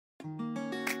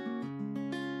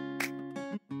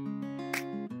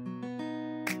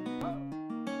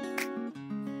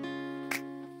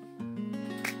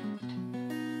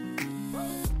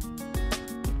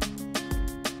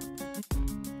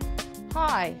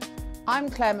Hi,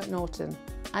 I'm Claire McNaughton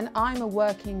and I'm a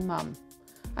working mum.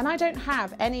 And I don't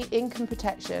have any income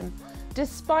protection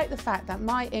despite the fact that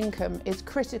my income is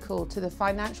critical to the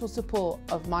financial support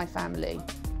of my family.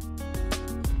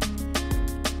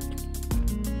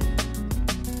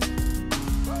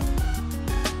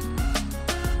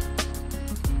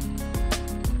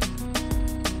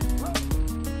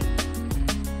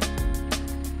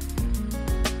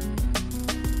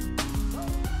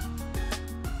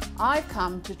 I've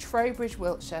come to Trowbridge,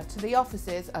 Wiltshire, to the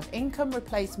offices of Income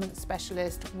Replacement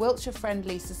Specialist Wiltshire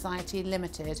Friendly Society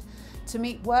Limited to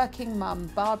meet working mum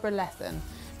Barbara Lethen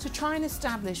to try and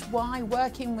establish why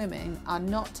working women are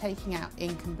not taking out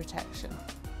income protection.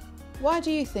 Why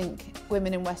do you think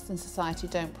women in Western society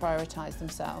don't prioritise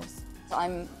themselves?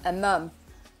 I'm a mum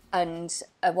and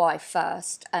a wife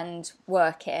first and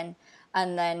working,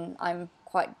 and then I'm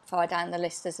quite far down the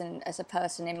list as a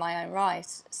person in my own right.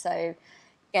 So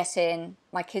getting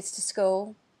my kids to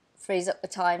school frees up the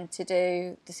time to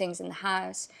do the things in the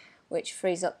house, which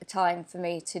frees up the time for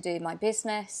me to do my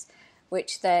business,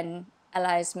 which then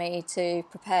allows me to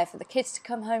prepare for the kids to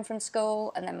come home from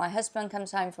school, and then my husband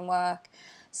comes home from work.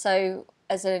 So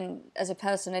as a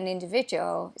person, an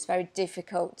individual, it's very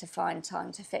difficult to find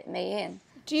time to fit me in.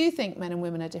 Do you think men and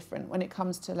women are different when it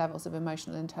comes to levels of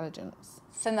emotional intelligence?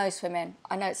 For most women,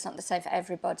 I know it's not the same for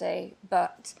everybody,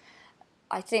 but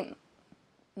I think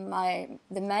the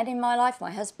men in my life, my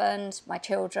husband, my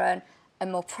children, are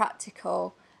more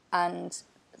practical, and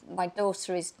my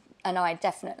daughter and I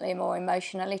definitely more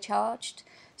emotionally charged.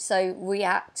 So we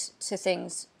act to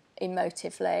things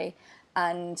emotively,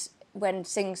 and when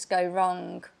things go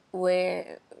wrong,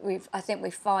 I think we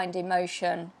find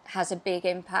emotion has a big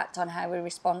impact on how we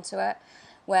respond to it,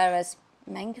 whereas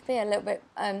men could be a little bit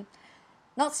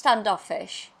not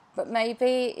standoffish, but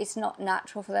maybe it's not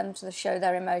natural for them to show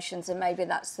their emotions, and maybe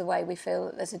that's the way we feel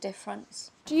that there's a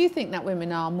difference. Do you think that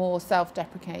women are more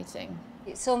self-deprecating?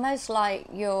 It's almost like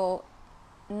you're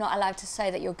not allowed to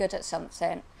say that you're good at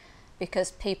something,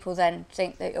 because people then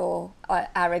think that you're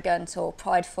arrogant or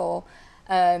prideful.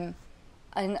 And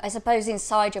I suppose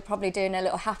inside you're probably doing a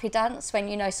little happy dance when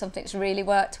you know something's really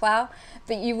worked well,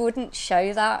 but you wouldn't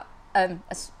show that,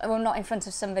 not in front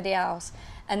of somebody else.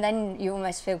 And then you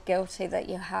almost feel guilty that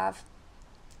you have.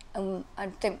 I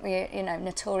think we're,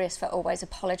 notorious for always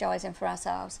apologising for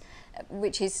ourselves,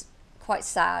 which is quite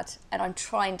sad. And I'm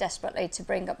trying desperately to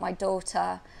bring up my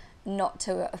daughter not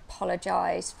to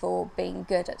apologise for being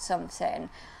good at something,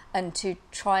 and to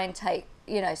try and take,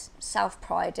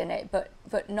 self-pride in it,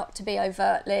 but not to be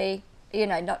overtly,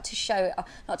 not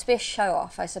to be a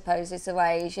show-off, I suppose, is the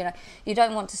way. You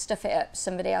don't want to stuff it up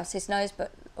somebody else's nose,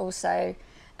 but also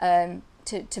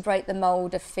to break the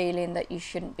mould of feeling that you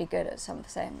shouldn't be good at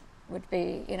something would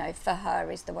be, for her,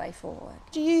 is the way forward.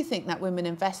 Do you think that women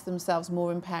invest themselves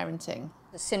more in parenting?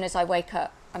 As soon as I wake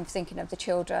up, I'm thinking of the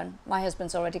children. My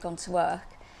husband's already gone to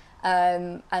work,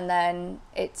 and then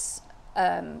it's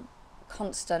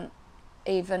constant.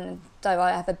 Even though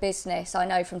I have a business, I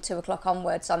know from 2 o'clock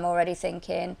onwards I'm already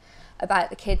thinking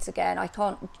about the kids again. I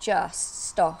can't just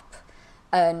stop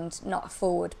and not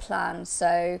forward plan.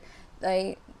 So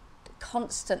they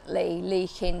constantly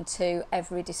leak into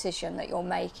every decision that you're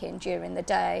making during the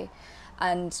day.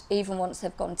 And even once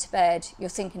they've gone to bed, you're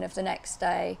thinking of the next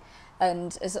day.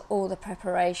 And there's all the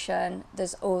preparation,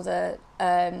 there's all the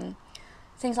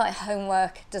things like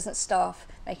homework doesn't stop,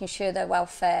 making sure they're well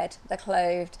fed, they're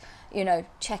clothed,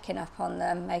 checking up on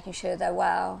them, making sure they're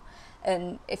well.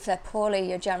 And if they're poorly,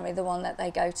 you're generally the one that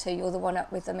they go to. You're the one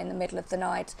up with them in the middle of the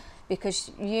night, because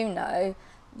you know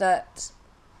that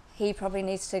he probably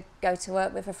needs to go to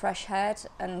work with a fresh head,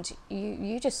 and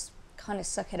you just kind of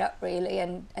suck it up really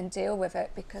and deal with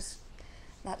it, because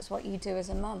that's what you do as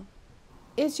a mum.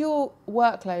 Is your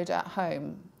workload at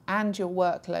home and your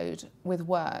workload with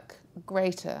work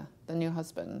greater than your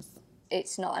husband's?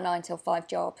 It's not a 9 till 5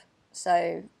 job,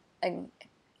 so and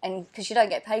because you don't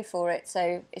get paid for it,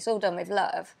 so it's all done with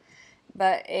love.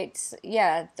 But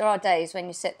there are days when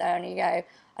you sit there and you go,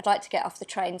 I'd like to get off the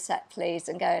train set, please,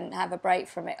 and go and have a break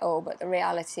from it all. But the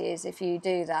reality is, if you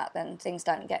do that, then things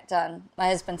don't get done. My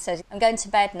husband says, I'm going to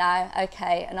bed now,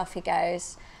 okay, and off he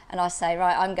goes. And I say,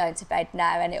 right, I'm going to bed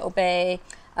now, and it'll be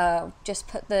just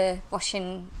put the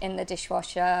washing in the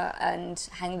dishwasher and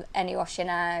hang any washing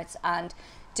out and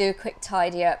do a quick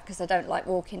tidy up, because I don't like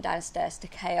walking downstairs to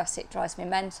chaos. It drives me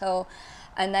mental.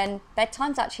 And then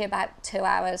bedtime's actually about 2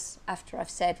 hours after I've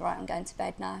said, right, I'm going to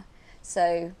bed now.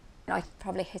 So I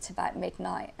probably hit about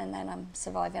midnight, and then I'm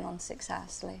surviving on 6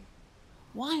 hours sleep.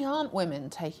 Why aren't women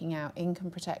taking out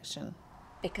income protection?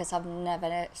 Because I've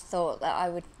never thought that I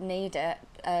would need it.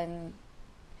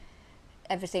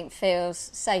 everything feels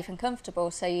safe and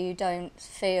comfortable, so you don't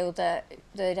feel that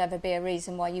there'd ever be a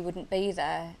reason why you wouldn't be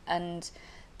there, and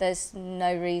there's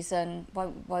no reason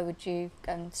why would you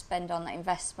go and spend on that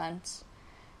investment,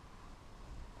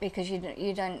 because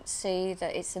you don't see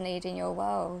that it's a need in your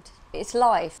world. It's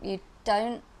life. You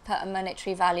don't put a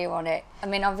monetary value on it. I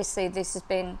mean, obviously this has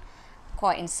been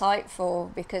quite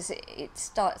insightful, because it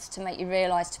starts to make you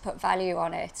realise to put value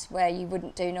on it where you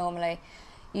wouldn't do normally.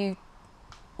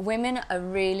 Women are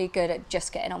really good at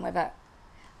just getting on with it,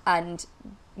 and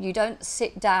you don't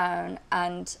sit down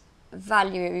and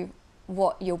value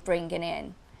what you're bringing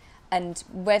in, and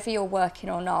whether you're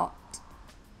working or not.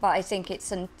 But I think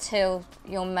it's until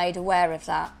you're made aware of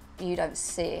that, you don't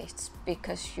see it,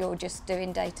 because you're just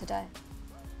doing day to day.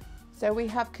 So we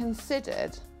have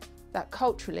considered that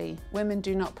culturally women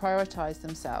do not prioritise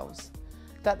themselves,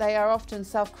 that they are often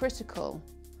self-critical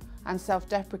and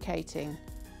self-deprecating.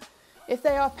 If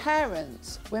they are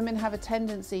parents, women have a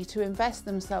tendency to invest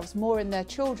themselves more in their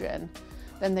children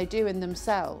than they do in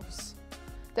themselves.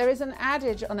 There is an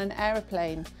adage on an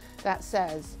aeroplane that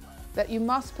says that you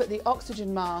must put the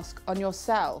oxygen mask on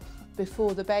yourself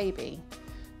before the baby.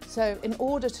 So in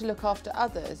order to look after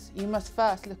others, you must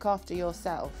first look after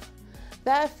yourself.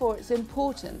 Therefore, it's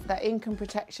important that income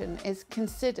protection is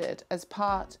considered as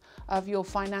part of your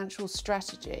financial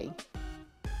strategy.